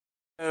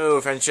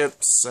Hello,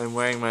 friendships. I'm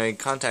wearing my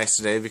contacts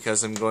today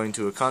because I'm going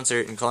to a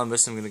concert in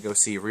Columbus. I'm going to go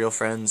see Real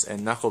Friends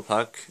and Knuckle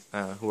Puck,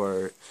 who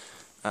are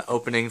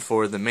opening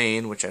for the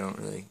Main, which I don't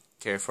really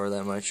care for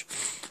that much.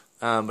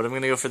 But I'm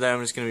going to go for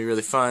them. It's going to be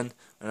really fun,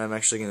 and I'm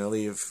actually going to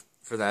leave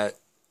for that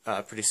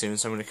pretty soon,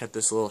 so I'm going to cut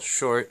this a little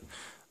short.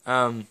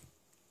 If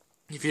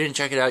you didn't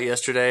check it out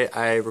yesterday,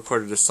 I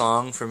recorded a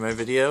song for my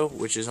video,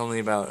 which is only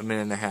about a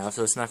minute and a half,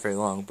 so it's not very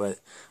long, but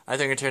I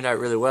think it turned out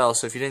really well.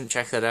 So if you didn't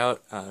check that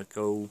out,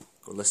 go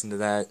listen to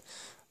that.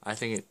 I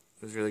think it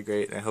was really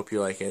great, and I hope you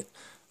like it.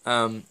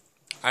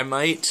 I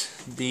might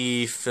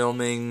be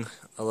filming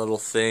a little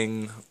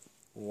thing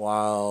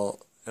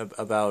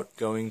about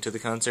going to the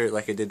concert,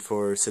 like I did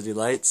for City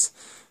Lights.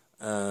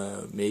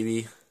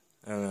 Maybe.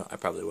 I don't know. I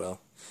probably will.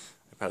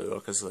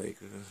 Because, like...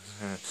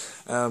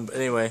 but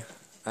anyway,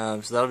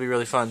 so that'll be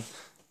really fun.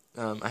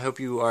 I hope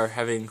you are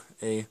having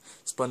a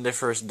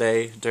splendiferous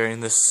day during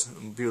this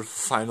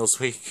beautiful finals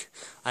week.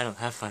 I don't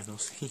have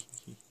finals.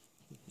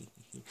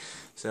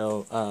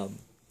 So,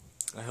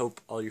 I hope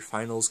all your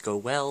finals go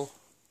well,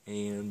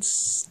 and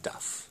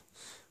stuff.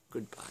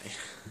 Goodbye.